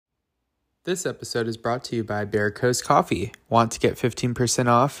This episode is brought to you by Bear Coast Coffee. Want to get 15%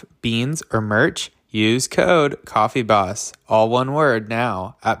 off beans or merch? Use code COFFEEBOSS, all one word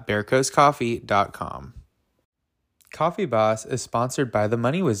now, at bearcoastcoffee.com. Coffee Boss is sponsored by the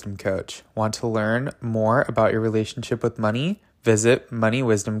Money Wisdom Coach. Want to learn more about your relationship with money? Visit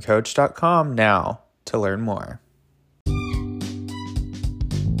moneywisdomcoach.com now to learn more.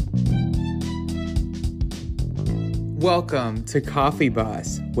 Welcome to Coffee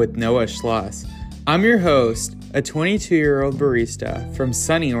Boss with Noah Schloss. I'm your host, a 22-year-old barista from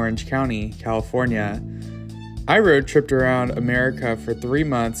sunny Orange County, California. I road tripped around America for 3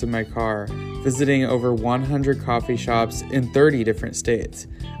 months in my car, visiting over 100 coffee shops in 30 different states.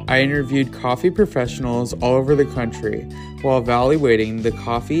 I interviewed coffee professionals all over the country while evaluating the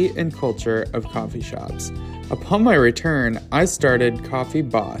coffee and culture of coffee shops. Upon my return, I started Coffee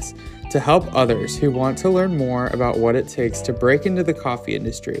Boss to help others who want to learn more about what it takes to break into the coffee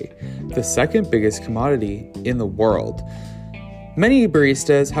industry, the second biggest commodity in the world. Many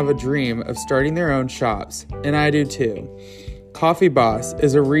baristas have a dream of starting their own shops, and I do too. Coffee Boss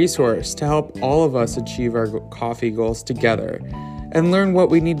is a resource to help all of us achieve our coffee goals together and learn what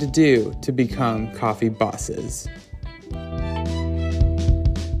we need to do to become coffee bosses.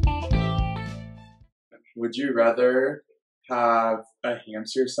 Would you rather have a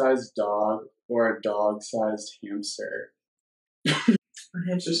hamster-sized dog or a dog-sized hamster? A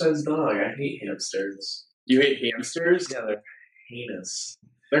hamster-sized dog. I hate hamsters. You hate hamsters? Yeah, they're heinous.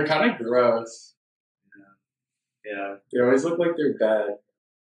 They're kind of gross. Yeah. They always look like they're dead.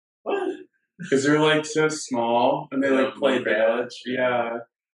 What? Because they're like so small and they like play dead. Yeah. Yeah.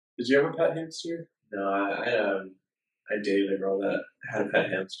 Did you have a pet hamster? No, I dated a girl that had a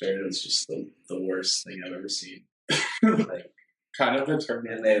pet hamster, and it was just the worst thing I've ever seen. Like, kind of a turn.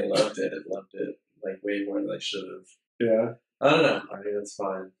 And they loved it, like way more than I should have. Yeah. I don't know. I mean, it's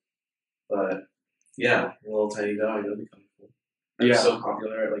fine. But yeah, a little tiny dog, that'd be kind of cool. Yeah. It's so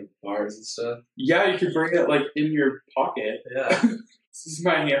popular at like bars and stuff. Yeah, you could bring it like in your pocket. Yeah. This is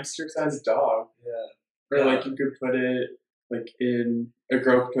my hamster-sized dog. Yeah. Or like you could put it like in a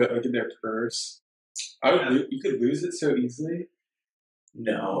girl could put it like in their purse. You could lose it so easily.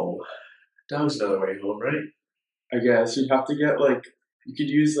 No. Dog's another way home, right? I guess you'd have to get like you could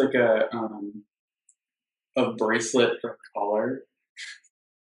use like a bracelet for a collar,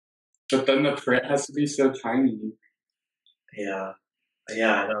 but then the print has to be so tiny. Yeah,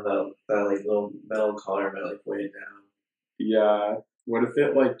 I know that like little metal collar might like weigh it down. Yeah, what if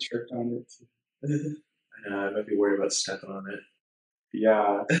it like tripped on it? I know, I might be worried about stepping on it.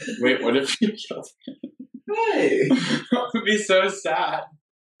 Yeah. Wait, what if you killed him? Hey, That would be so sad.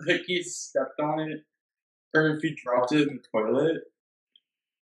 Like he stepped on it. Or if you dropped it in the toilet.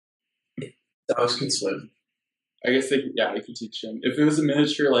 Dogs can swim. I guess they could teach them. If it was a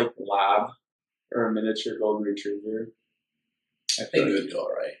miniature like lab or a miniature golden retriever, I think it would go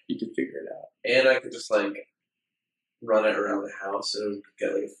alright. You could figure it out. And I could just like run it around the house and it would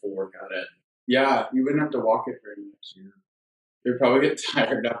get like a full workout in. Yeah, you wouldn't have to walk it very much. Yeah. You'd probably get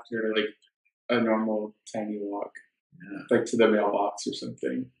tired after like a normal tiny walk. Yeah. Like to the mailbox or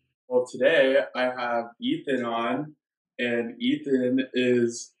something. Well, today I have Ethan on, and Ethan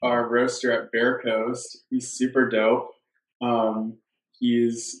is our roaster at Bear Coast. He's super dope.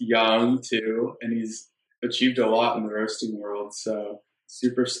 He's young too, and he's achieved a lot in the roasting world, so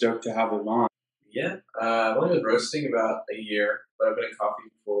super stoked to have him on. Yeah, I've only been roasting about a year, but I've been in coffee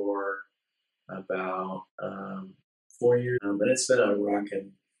for about 4 years. And it's been a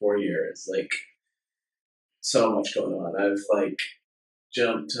rockin' 4 years, like so much going on. I've like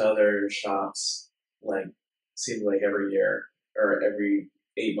jumped to other shops, like seemed like every year or every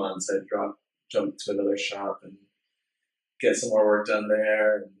 8 months I'd jump to another shop and get some more work done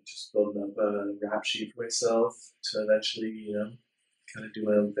there and just building up a rap sheet for myself to eventually, kind of do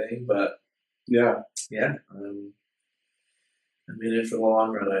my own thing. But yeah, I'm in it for the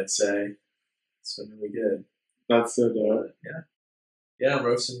long run, I'd say. It's been really good. That's so dope. Yeah, I'm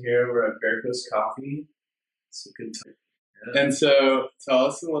roasting here over at Bear Coast Coffee. It's a good time. Yeah. And so, tell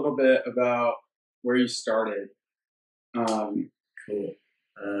us a little bit about where you started. Cool.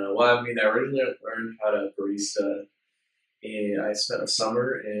 Well, I mean, I originally learned how to barista, and I spent a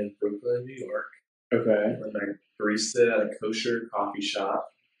summer in Brooklyn, New York. Okay. And I barista at a kosher coffee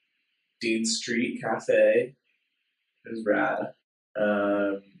shop, Dean Street Cafe. It was rad.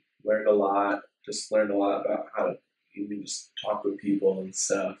 Learned a lot. Just learned a lot about how to even just talk with people and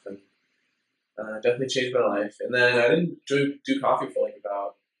stuff, and definitely changed my life. And then I didn't do coffee for like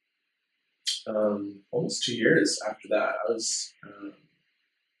about almost 2 years after that. I was,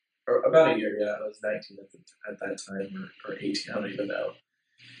 or about a year, yeah. I was 19 at that time, or 18, I don't even know.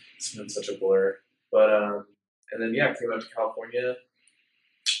 It's been such a blur. But and then yeah, came out to California.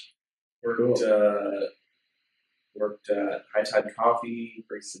 Worked worked at High Tide Coffee,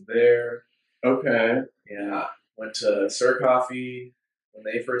 barista there. Okay. Yeah, went to Sir Coffee when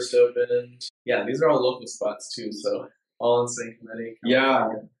they first opened. Yeah, these are all local spots too, so all in St. Clemente. Yeah.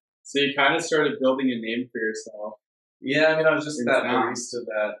 So you kind of started building a name for yourself. Yeah, I mean, I was just In that town. barista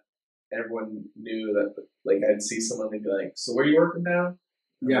that everyone knew that, like, I'd see someone, they'd be like, so where are you working now?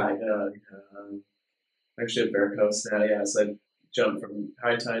 Yeah. I'm like, actually at Bear Coast now, yeah. So I jumped from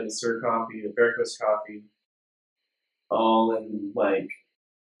High Tide to Sir Coffee to Bear Coast Coffee, all in like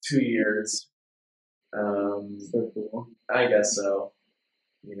 2 years. So cool. I guess so.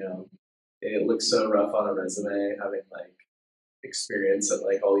 You know, it looks so rough on a resume having like experience at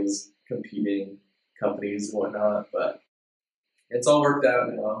like all these competing companies and whatnot, but it's all worked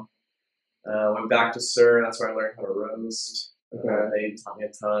out now. Went back to Sir, that's where I learned how to roast. Okay. They taught me a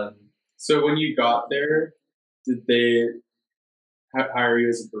ton. So when you got there, did they hire you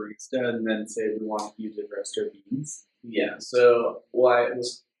as a barista and then say we want you to roast our beans? Yeah. So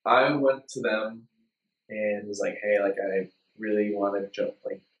I went to them and was like, hey, like I really want to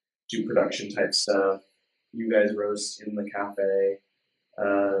do production type stuff. You guys roast in the cafe.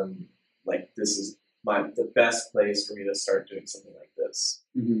 Like this is the best place for me to start doing something like this.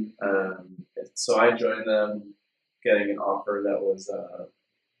 Mm-hmm. So I joined them, getting an offer that was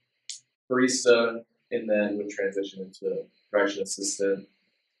barista, and then would transition into production assistant,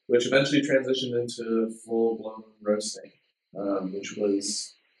 which eventually transitioned into full blown roasting, which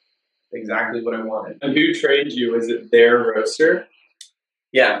was exactly what I wanted. And who trained you? Was it their roaster?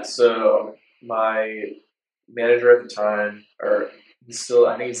 Yeah, so my manager at the time, or he's still,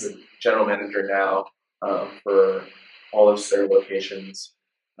 I think he's the general manager now for all of their locations.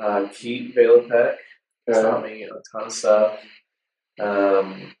 Keith Valapek taught me a ton of stuff.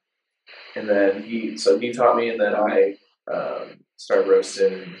 And then he taught me, and then I started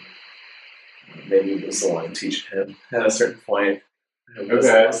roasting. Maybe it was the one teaching him at a certain point.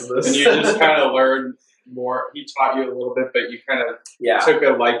 Okay. And you just kind of learned more. He taught you a little bit, but you kind of took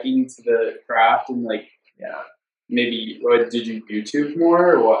a liking to the craft and maybe did you YouTube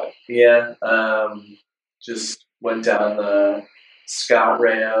more or what? Yeah. Just went down the Scott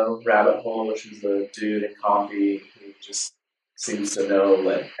Rayo rabbit hole, which is the dude in coffee who just seems to know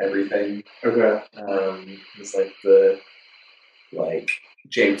like everything. Okay. He's like the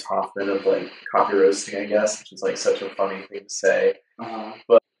James Hoffman of like coffee roasting, I guess, which is like such a funny thing to say.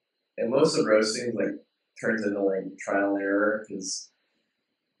 But and most of roasting like turns into like trial and error because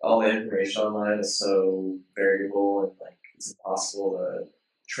all the information online is so variable and like it's impossible to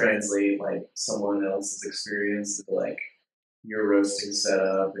translate like someone else's experience to like your roasting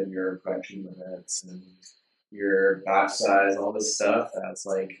setup and your production limits and your batch size, all this stuff. That's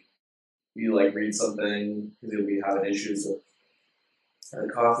like you like read something because you'll be having issues with the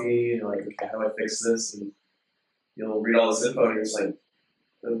coffee, and you're like, okay, how do I fix this? And you'll read all this info, and you're just like,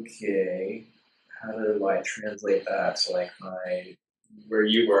 okay, how do I translate that to like where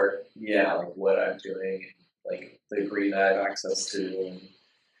you work? Yeah, like what I'm doing, like the green I have access to.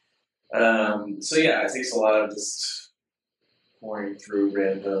 And, so yeah, it takes a lot of just pouring through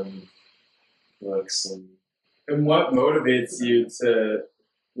random books and what motivates you to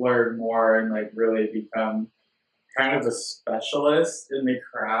learn more and like really become kind of a specialist in the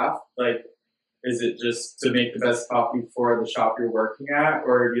craft? Like, is it just to make the best coffee for the shop you're working at,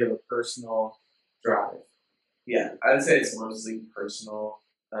 or do you have a personal drive? Yeah, I'd say it's mostly personal.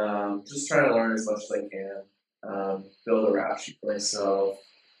 Just trying to learn as much as I can. Build a rap sheet for myself,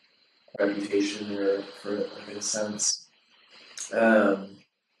 reputation in a sense. But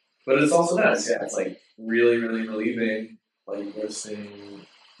it's also nice, yeah. It's like really, really relieving, like roasting,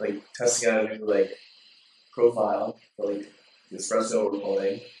 like testing out a new like profile for like the espresso we're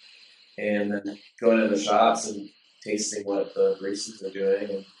pulling, and then going into the shops and tasting what the baristas are doing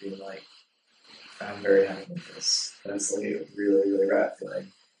and being like, I'm very happy with this. That's like a really, really rad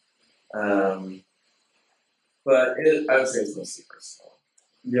feeling. But I would say it's mostly personal.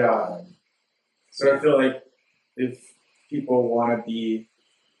 Yeah. So I feel like if people want to be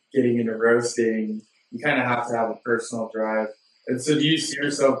getting into roasting, you kind of have to have a personal drive. And so do you see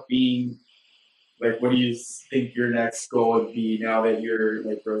yourself being, like, what do you think your next goal would be now that you're,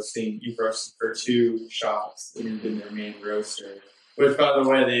 like, roasting? You've roasted for 2 shops and you've been their main roaster. Which, by the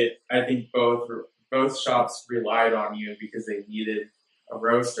way, I think both shops relied on you because they needed a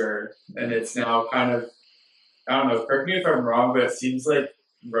roaster. And it's now kind of, I don't know, correct me if I'm wrong, but it seems like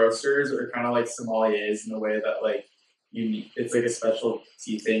roasters are kind of like sommeliers in the way that, like, it's like a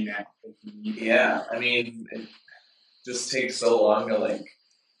specialty thing now. Yeah, I mean, it just takes so long to like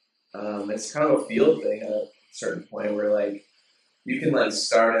it's kind of a field thing at a certain point where like you can like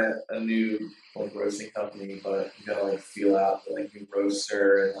start a new like roasting company, but you gotta like feel out the like new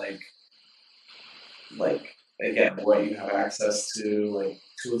roaster and like again what you have access to, like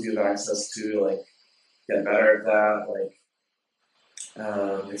tools you have access to, like get better at that.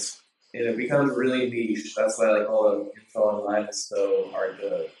 It's and it becomes really niche. That's why like all the info online is so hard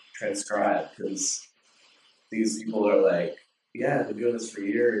to transcribe because these people are like, yeah, I've been doing this for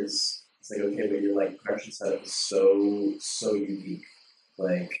years. It's like okay, but your like production setup is so unique.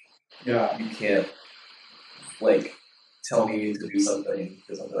 Like Yeah. you can't like tell me to do something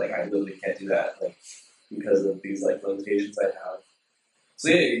because I'm like I literally can't do that like because of these like limitations I have. So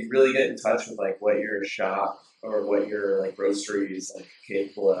yeah, you really get in touch with like what your shop or what your like roastery is like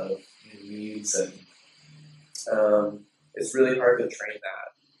capable of and needs, and it's really hard to train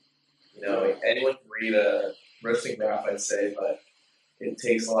that. You know, like, anyone can read a roasting graph, I'd say, but it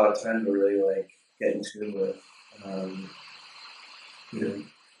takes a lot of time to really like get in tune with, um, you know,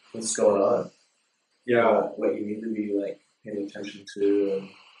 what's going on. Yeah. What you need to be like paying attention to. And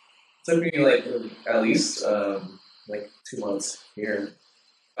it took me like at least like 2 months here.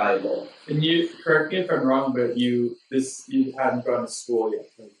 Valuable. And you correct me if I'm wrong, but you hadn't gone to school yet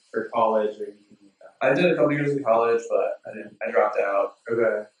for college or anything like that. I did a couple years in college, but I dropped out.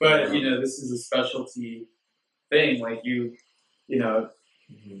 Okay. But you know, this is a specialty thing. Like you know,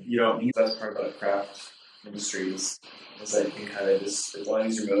 you don't need. The best part about craft industries is that you can kind of just, as long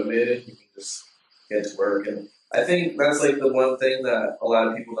as you're motivated, you can just get to work. And I think that's like the one thing that a lot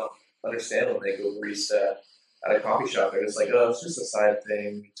of people don't understand when they go barista at a coffee shop. They're just like, oh, it's just a side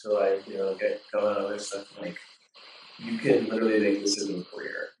thing to like, you know, get going on other stuff. Like, you can literally make this into a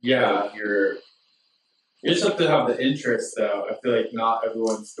career. Yeah. Like, you just have to have the interest, though. I feel like not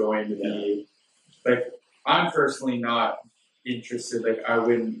everyone's going to be like. I'm personally not interested. Like, I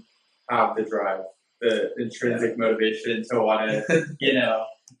wouldn't have the drive, the intrinsic motivation to want to, you know,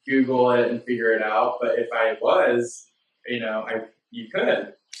 Google it and figure it out. But if I was, you know, you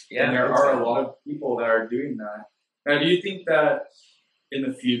could. Yeah, and there are a lot of people that are doing that. Now, do you think that in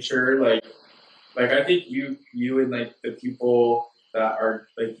the future, like I think you and like the people that are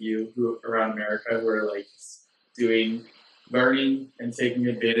like you who around America who are like learning and taking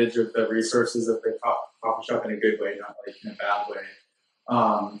advantage of the resources of the coffee shop in a good way, not like in a bad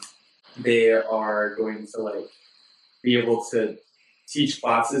way. They are going to like be able to teach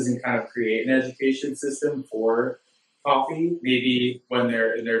classes and kind of create an education system for coffee, maybe when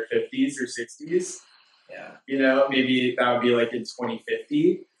they're in their 50s or 60s. Yeah. You know, maybe that would be like in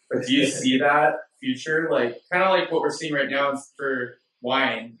 2050. But do you see that future? Like, kind of like what we're seeing right now for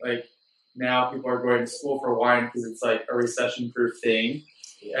wine. Like, now people are going to school for wine because it's like a recession-proof thing.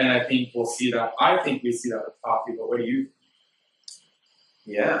 Yeah. And I think we'll see that. I think we see that with coffee, but what do you think?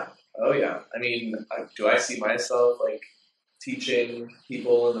 Yeah. Oh, yeah. I mean, do I see myself, like, teaching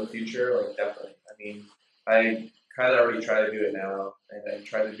people in the future? Like, definitely. I mean, I kind of already try to do it now, and I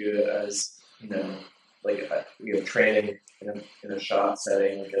try to do it as, you know, like, training in a shop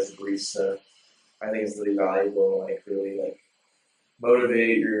setting, like, as a barista. I think it's really valuable, like, really, like,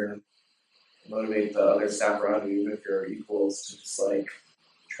 motivate the other staff around you, even if you're equals, to just, like,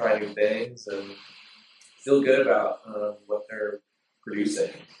 try new things and feel good about what they're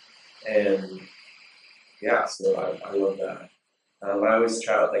producing. And yeah, so I love that. I always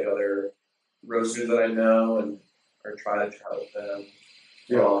chat with like other roasters that I know or try to chat with them.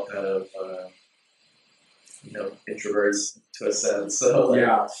 We're all kind of introverts to a sense. So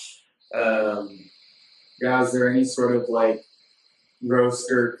like, is there any sort of like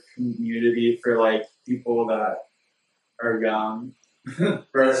roaster community for like people that are young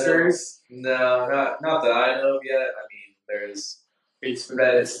roasters? No, not that I know of yet. I mean, there's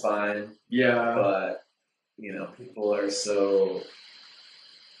Reddit's fine. Yeah. But, people are so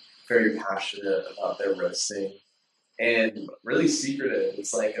very passionate about their roasting and really secretive.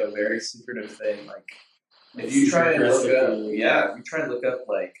 It's like a very secretive thing. Like, if you try and look up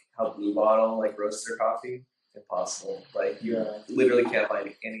like how Blue Bottle like roasts their coffee, impossible. Like, you literally can't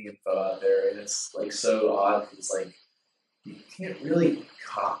find any info out there, and it's like so odd because like you can't really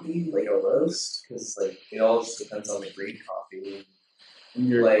copy like a roast because like it all just depends on the green coffee. And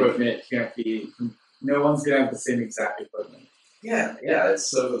your equipment can't be. No one's gonna have the same exact equipment. Yeah, it's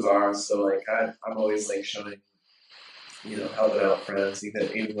so bizarre. So like I'm always like showing, helping out friends. Even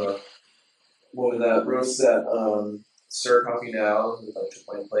the woman that roasts at Sir Coffee Now, who like took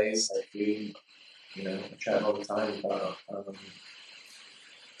my place. Like we, chat all the time about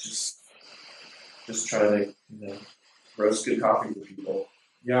just trying to roast good coffee for people.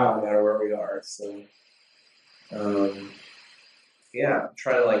 Yeah, no matter where we are. So yeah, I'm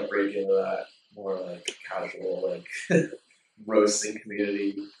trying to like break into that more like casual like roasting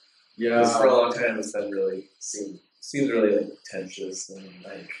community. Because for a long time it's been really seemed really like pretentious and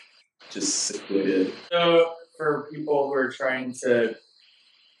like just secluded. So for people who are trying to,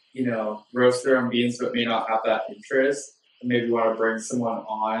 roast their own beans but may not have that interest and maybe want to bring someone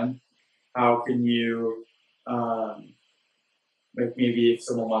on, how can you, like maybe if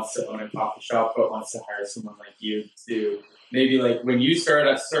someone wants to own a coffee shop but wants to hire someone like you to maybe like when you started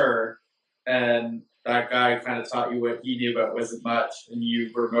at Sir and that guy kind of taught you what he knew but wasn't much and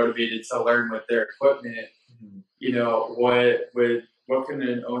you were motivated to learn with their equipment, what can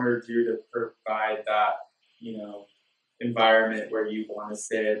an owner do to provide that, environment where you want to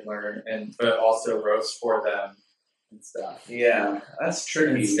stay and learn and but also roast for them and stuff. Yeah, that's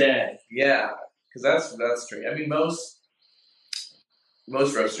tricky. Instead. Yeah, because that's tricky. I mean, most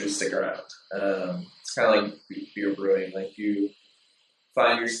roasters stick around. It's kind of like beer brewing. Like you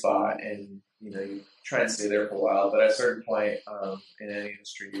find your spot and you try and stay there for a while. But at a certain point in any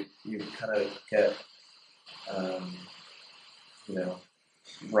industry, you kind of get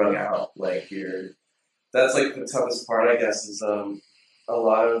wrung out. Like that's like the toughest part, I guess, is a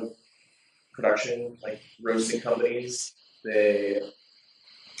lot of production, like roasting companies, they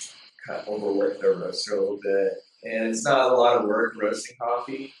kind of overwork their roaster a little bit. And it's not a lot of work roasting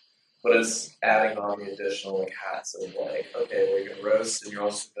coffee, but it's adding on the additional like hats of like, okay, well, you're gonna roast and you're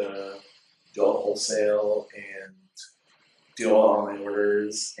also gonna do all the wholesale and do all the online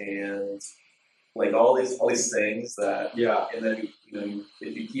orders and like all these things that and then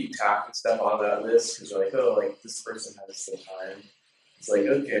if you keep tacking stuff on that list because you're like, oh, like this person has the time, it's like,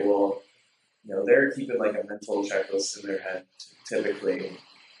 okay, well, they're keeping like a mental checklist in their head typically,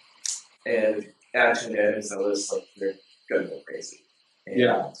 and add too many items on the list, like they're gonna go crazy.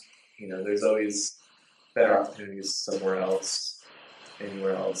 And there's always better opportunities somewhere else,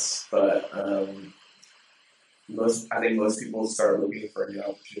 anywhere else. But I think most people start looking for new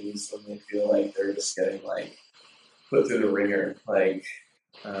opportunities when they feel like they're just getting like put through the ringer, like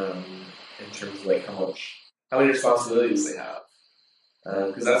in terms of like how many responsibilities they have.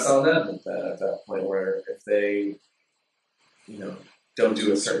 Because that's on them at that point where if they, don't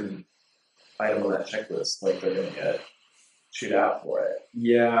do a certain item on that checklist, like they're going to get chewed out for it.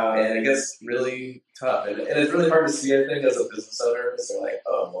 Yeah. And it gets really tough. And it's really hard to see, I think, as a business owner, because they're like,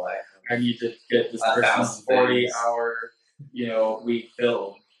 oh, well, I need to get this person's 40-hour, week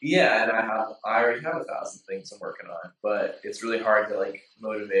filled. Yeah, and I already have 1,000 things I'm working on, but it's really hard to like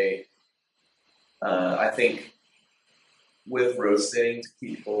motivate. I think with roasting to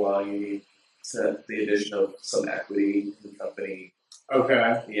keep people along, you need the addition of some equity in the company.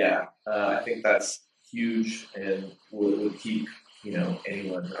 Okay. Yeah, I think that's huge and would keep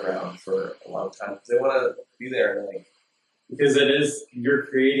anyone around for a long time because they want to be there. Like because you're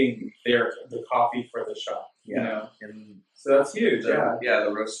creating the coffee for the shop. And so that's huge.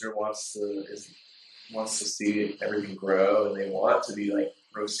 The roaster wants to see everything grow, and they want to be like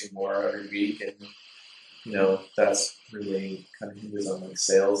roasting more every week, and that's really kind of hinges on like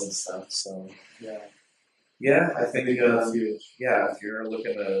sales and stuff. So I think that's huge. Yeah, if you're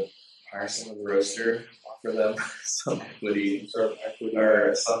looking to hire someone to roaster, offer them some equity or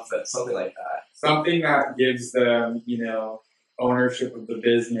something like that. Something that gives them ownership of the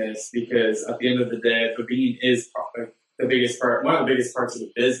business, because at the end of the day, the bean is the biggest part, one of the biggest parts of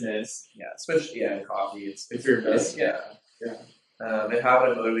the business. Yeah, especially in coffee, it's your business. And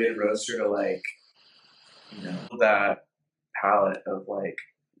having a motivated roaster to like that palette of like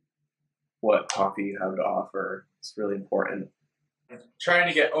what coffee you have to offer is really important. Trying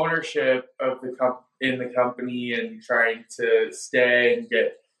to get ownership of in the company and trying to stay and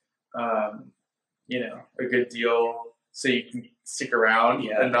get a good deal so you can stick around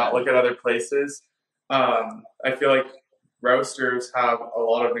and not look at other places. I feel like roasters have a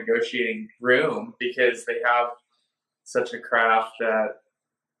lot of negotiating room because they have such a craft that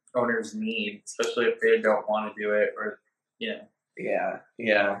owners need, especially if they don't want to do it or.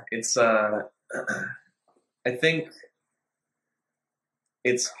 It's I think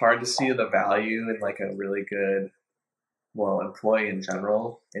it's hard to see the value in like a really good employee in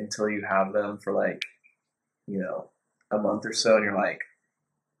general until you have them for like a month or so, and you're like,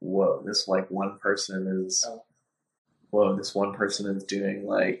 whoa, this one person is doing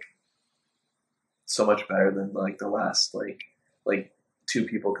like so much better than like the last like two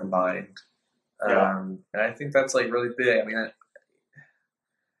people combined. And I think that's like really big. I mean,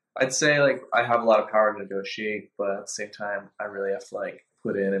 I'd say like I have a lot of power to negotiate, but at the same time, I really have to like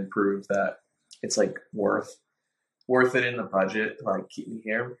put in and prove that it's like worth it in the budget to like keep me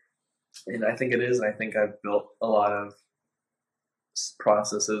here. And I think it is. And I think I've built a lot of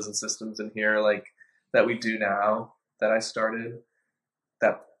processes and systems in here like that we do now that I started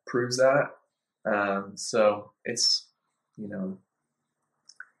that proves that. So it's, you know,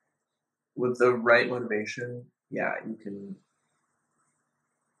 with the right motivation, you can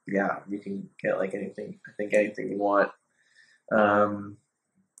get like anything. I think anything you want.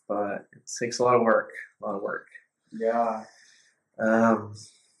 But it takes a lot of work. Yeah. I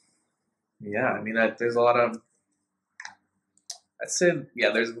mean, there's a lot of. I'd say,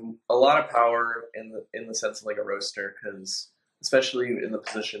 there's a lot of power in the sense of like a roaster, because especially in the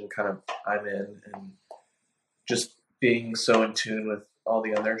position kind of I'm in, and just being so in tune with all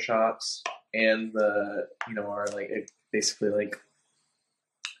the other shops and are like basically like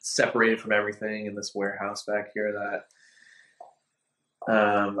separated from everything in this warehouse back here that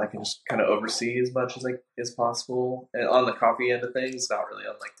I can just kind of oversee as much as possible. And on the coffee end of things, not really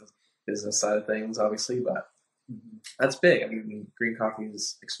on like the business side of things, obviously, but that's big. I mean, green coffee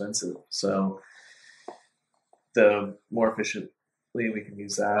is expensive, so the more efficiently we can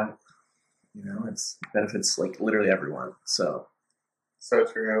use that, it benefits like literally everyone. So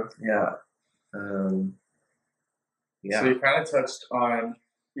true. Yeah. So you kind of touched on,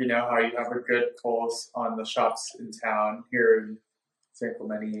 how you have a good pulse on the shops in town here in San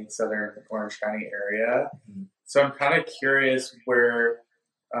Clemente, Southern Orange County area. Mm-hmm. So I'm kind of curious where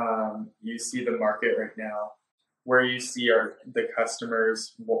you see the market right now, where you see the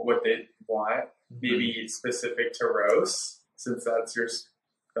customers, what they want, maybe specific to roast, since that's your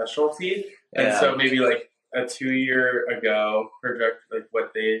specialty. Yeah. And so maybe like a 2 year ago, project like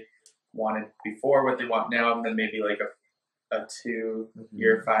what they wanted before, what they want now, and then maybe like a 2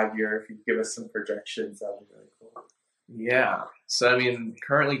 year, 5 year, if you give us some projections, that would be really cool. Yeah. So, I mean,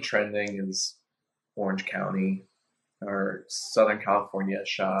 currently trending is Orange County or Southern California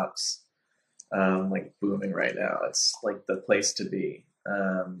shops, like booming right now. It's like the place to be.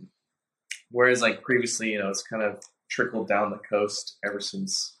 Whereas like previously, it's kind of trickled down the coast ever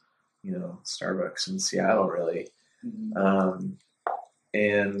since, Starbucks in Seattle, really. Mm-hmm.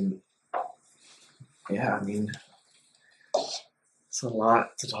 And yeah, I mean, it's a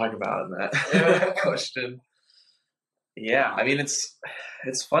lot to talk about in that question. Yeah, I mean, it's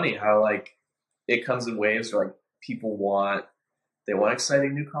funny how like it comes in waves where like people want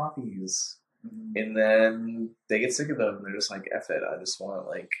exciting new coffees, and then they get sick of them. And they're just like, F it, I just want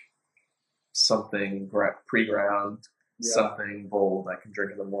like something pre-ground, something bold I can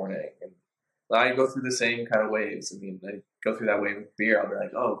drink in the morning. And I go through the same kind of waves. I mean, I go through that wave with beer. I'll be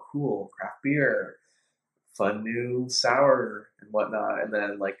like, oh, cool, craft beer, fun new sour and whatnot. And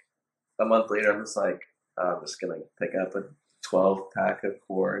then like a month later, I'm just like, I'm just gonna pick up a 12 pack of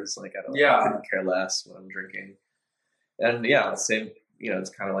Coors. Like I couldn't care less what I'm drinking. And same.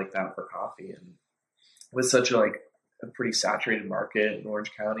 It's kind of like that for coffee. And with such a pretty saturated market in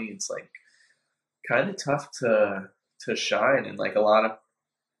Orange County, it's like kind of tough to shine. And like a lot of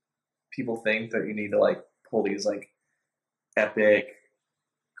people think that you need to like pull these like epic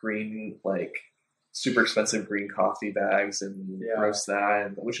green, like super expensive green coffee bags and roast that,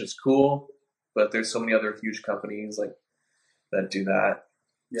 and which is cool. But there's so many other huge companies like that do that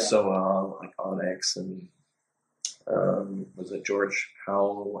so well, like Onyx and was it George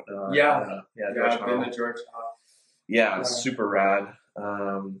Howell? George I've been to George Howell. Yeah, super rad.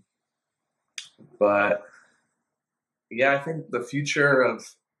 But I think the future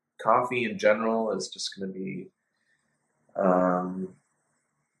of coffee in general is just going to be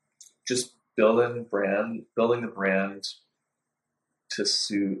just building the brand to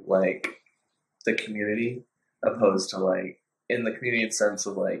suit like the community, opposed to like in the community in sense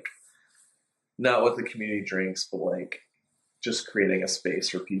of like not what the community drinks, but like just creating a space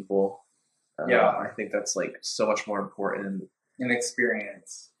for people. I think that's like so much more important. An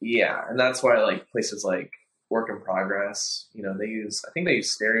experience. Yeah, and that's why like places like Work in Progress, they use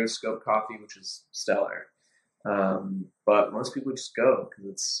Stereoscope coffee, which is stellar. But most people just go because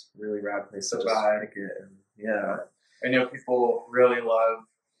it's a really rad place to buy. I know people really love,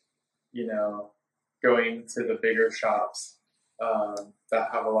 going to the bigger shops that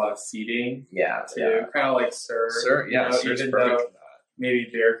have a lot of seating. Kind of like Sir. Even though maybe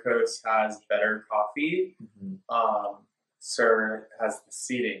Bear Coast has better coffee, Sir has the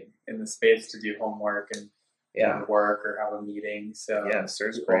seating and the space to do homework and work or have a meeting. So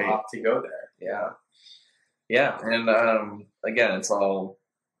Sir's people great. opt to go there. And again, it's all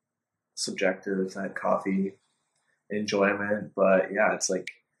subjective, that coffee enjoyment, but it's like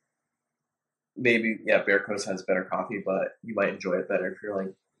maybe Bear Coast has better coffee, but you might enjoy it better if you're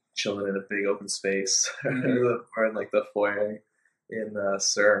like chilling in a big open space or in like the foyer in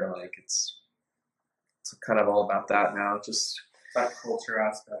Sir. Like it's kind of all about that now. Just that culture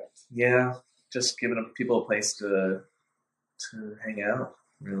aspect. Yeah, just giving people a place to hang out.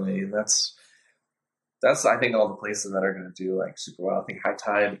 Really, and that's I think all the places that are going to do like super well. I think High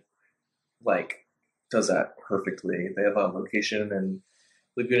Tide like does that perfectly. They have a location in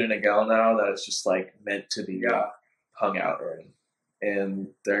Laguna Niguel now that is just like meant to be hung out in, and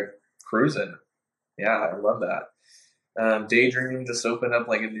they're cruising. Yeah, I love that. Daydream just opened up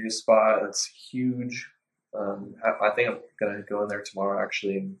like a new spot. It's huge. I think I'm gonna go in there tomorrow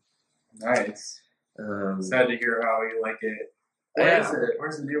actually. Nice. Sad to hear how you like it. Where is it?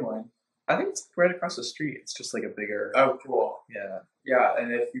 Where's the new one? I think it's right across the street. It's just like a bigger. Oh, cool. Yeah. Yeah,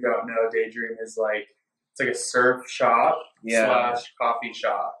 and if you don't know, Daydream is like it's like a surf shop / coffee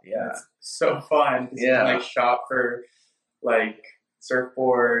shop. Yeah. It's so fun because you can like shop for like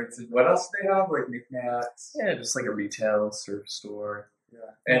surfboards and what else do they have? Like knickknacks. Yeah, just like a retail surf store.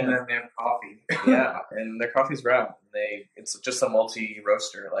 Yeah. And then they have coffee. Yeah, and their coffee's rad. It's just a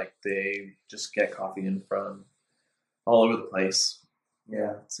multi-roaster. Like they just get coffee in from all over the place.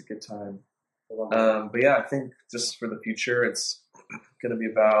 Yeah, it's a good time. But yeah, I think just for the future, it's going to be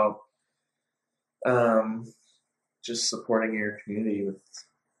about just supporting your community with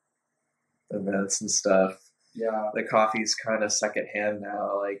events and stuff. Yeah, the coffee's kind of secondhand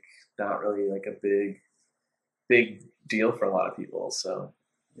now, like not really like a big deal for a lot of people. So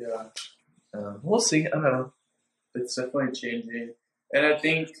yeah, we'll see. I don't know. It's definitely changing, and I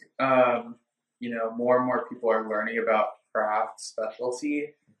think more and more people are learning about craft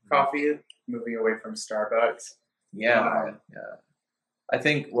specialty coffee, moving away from Starbucks. Yeah. I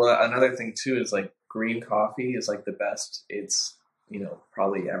think another thing too is like green coffee is like the best it's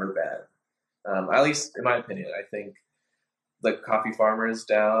probably ever been. At least in my opinion, I think the coffee farmers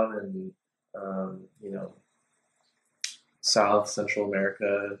down in South Central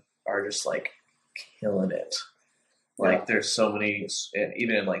America are just like killing it. Like there's so many,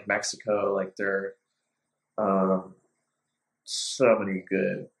 even in like Mexico, like there so many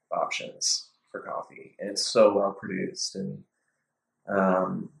good options for coffee, and it's so well produced, and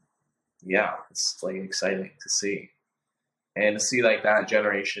it's like exciting to see, and to see like that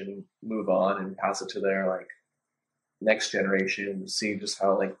generation move on and pass it to their like next generation, see just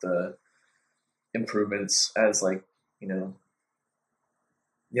how like the improvements as like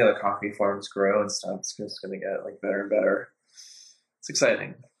the coffee farms grow and stuff. It's just going to get like better and better. It's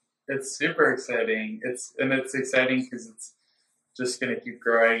exciting. It's super exciting. It's exciting because it's just going to keep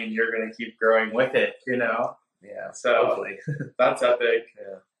growing, and you're going to keep growing with it. Yeah. So hopefully. That's epic.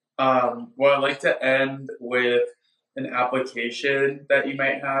 Yeah. Well, I'd like to end with an application that you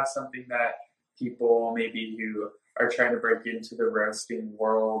might have, something that people maybe who are trying to break into the roasting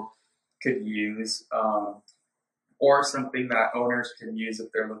world could use. Or something that owners can use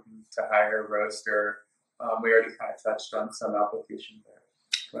if they're looking to hire a roaster. We already kind of touched on some application there.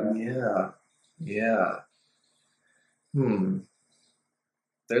 But, yeah.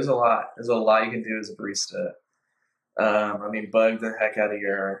 There's a lot. There's a lot you can do as a barista. Bug the heck out of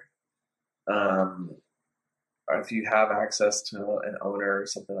your. If you have access to an owner or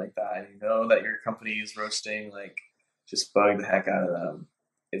something like that, and you know that your company is roasting, like just bug the heck out of them.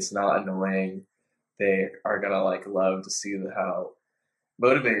 It's not annoying. They are gonna like love to see how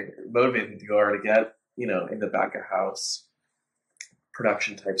motivated you are to get in the back of house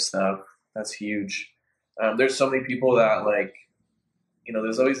production type stuff. That's huge. There's so many people that like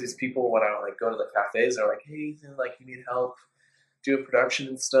there's always these people when I like go to the cafes. They're like, hey, Ethan, like you need help doing production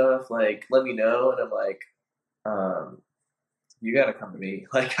and stuff. Like let me know. And I'm like, you gotta come to me.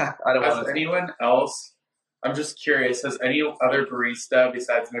 Like I don't want to. Anyone else? I'm just curious. Has any other barista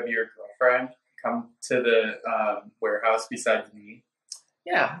besides maybe your girlfriend come to the warehouse besides me?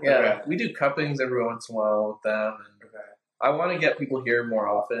 Yeah. Okay. We do cuppings every once in a while with them, and I want to get people here more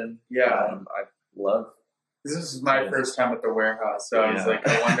often. Yeah, I love. This is my first time at the warehouse, so I was like,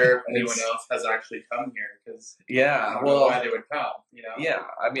 I wonder if anyone else has actually come here because I don't know why they would come. Yeah,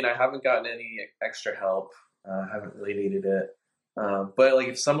 I haven't gotten any extra help. I haven't really needed it, but like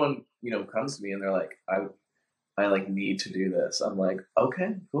if someone comes to me and they're like, I like need to do this. I'm like,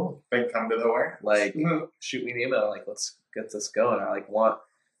 okay, cool. Then come to the warehouse. Like, shoot me an email. Like, let's get this going. I like want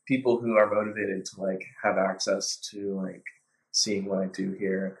people who are motivated to like have access to like seeing what I do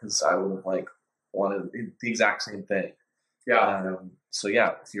here, because I would have like wanted the exact same thing. Yeah. So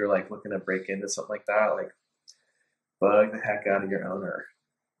yeah, if you're like looking to break into something like that, like bug the heck out of your owner,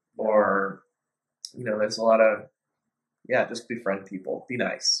 or there's a lot of just befriend people. Be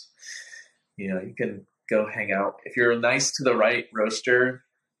nice. You can go hang out. If you're nice to the right roaster,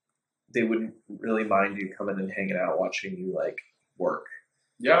 they wouldn't really mind you coming and hanging out, watching you like work.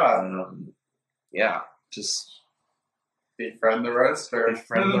 Yeah. Befriend the roaster.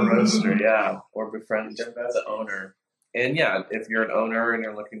 Befriend the roaster, yeah. Or befriend the owner. And yeah, if you're an owner and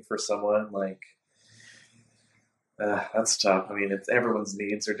you're looking for someone, like, that's tough. I mean, everyone's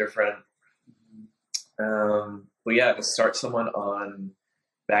needs are different. But yeah, to start someone on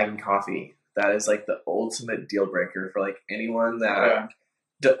bagging coffee, that is like the ultimate deal breaker for like anyone that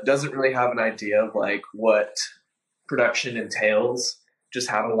doesn't really have an idea of like what production entails. Just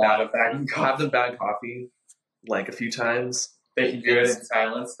have them bag coffee like a few times. They can do it in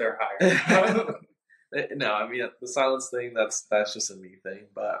silence. They're hired. No, I mean the silence thing. That's just a me thing.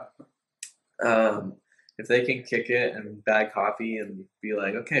 But if they can kick it and bag coffee and be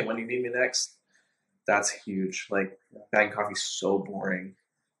like, okay, when do you need me next? That's huge. Like bagging coffee is so boring,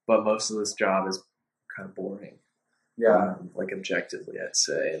 but most of this job is kind of boring. Yeah, like objectively, I'd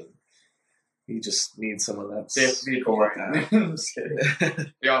say. And you just need someone that's they have to be boring. I'm just kidding.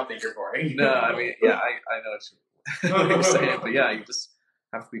 You don't think you're boring? No, I mean, yeah, I know what you're saying, but yeah, you just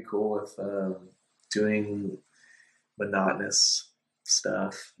have to be cool with doing monotonous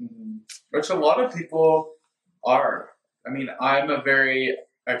stuff, which a lot of people are. I mean, I'm a very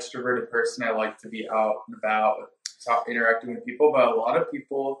extroverted person. I like to be out and about, interacting with people, but a lot of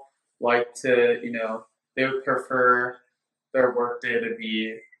people like to, they would prefer their workday to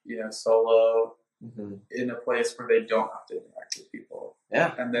be, solo in a place where they don't have to interact with people.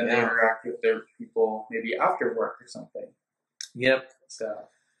 Yeah. And then they interact with their people maybe after work or something. Yep. So,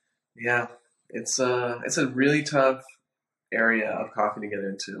 yeah, it's a really tough area of coffee to get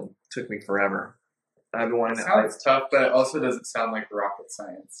into. Took me forever. I've been wanting it sounds tough, but it also doesn't sound like rocket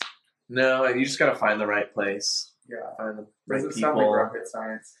science. No, you just got to find the right place. Yeah. Find the right doesn't people. Sound like rocket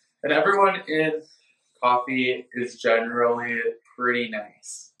science. And everyone in coffee is generally pretty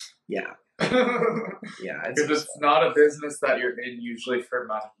nice. Yeah. Yeah. Because it's not a business that you're in usually for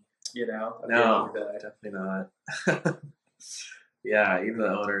money, No, definitely not. Yeah, even the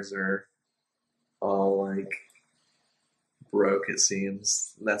owners are all like broke, it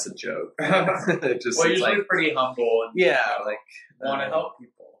seems. That's a joke. Usually like, pretty humble. And, want to help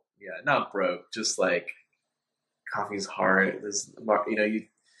people. Yeah, not broke, just like coffee's hard. There's,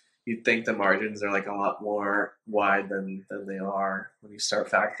 you'd think the margins are like a lot more wide than they are when you start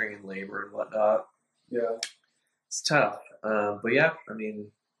factoring in labor and whatnot. Yeah, it's tough. But yeah, I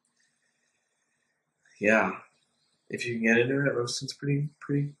mean, yeah, if you can get into it, roasting's pretty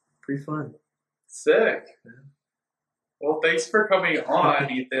fun. Sick. Yeah. Well, thanks for coming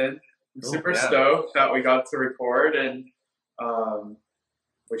on, Ethan. I'm super stoked that we got to record, and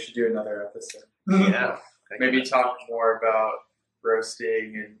we should do another episode. Yeah. Maybe talk more about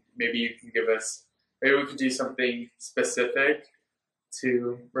roasting, and maybe you can maybe we could do something specific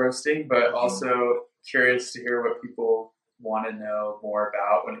to roasting, but also curious to hear what people want to know more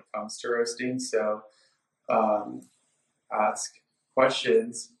about when it comes to roasting. So ask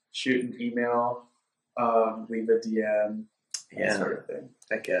questions, shoot an email, leave a DM, that sort of thing.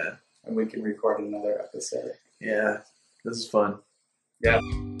 Heck yeah. And we can record another episode. Yeah, this is fun. Yeah.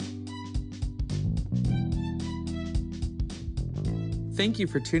 Thank you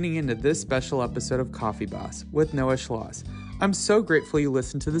for tuning into this special episode of Coffee Boss with Noah Schloss. I'm so grateful you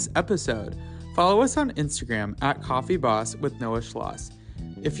listened to this episode. Follow us on Instagram at Coffee Boss with Noah Schloss.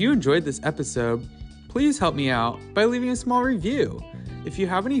 If you enjoyed this episode, please help me out by leaving a small review. If you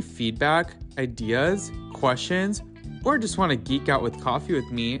have any feedback, ideas, questions, or just want to geek out with coffee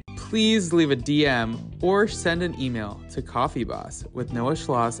with me, please leave a DM or send an email to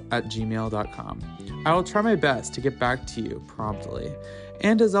coffeeboss@gmail.com. I will try my best to get back to you promptly.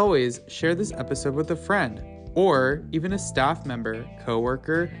 And as always, share this episode with a friend or even a staff member,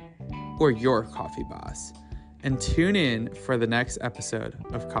 coworker, or your coffee boss. And tune in for the next episode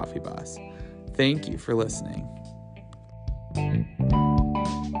of Coffee Boss. Thank you for listening.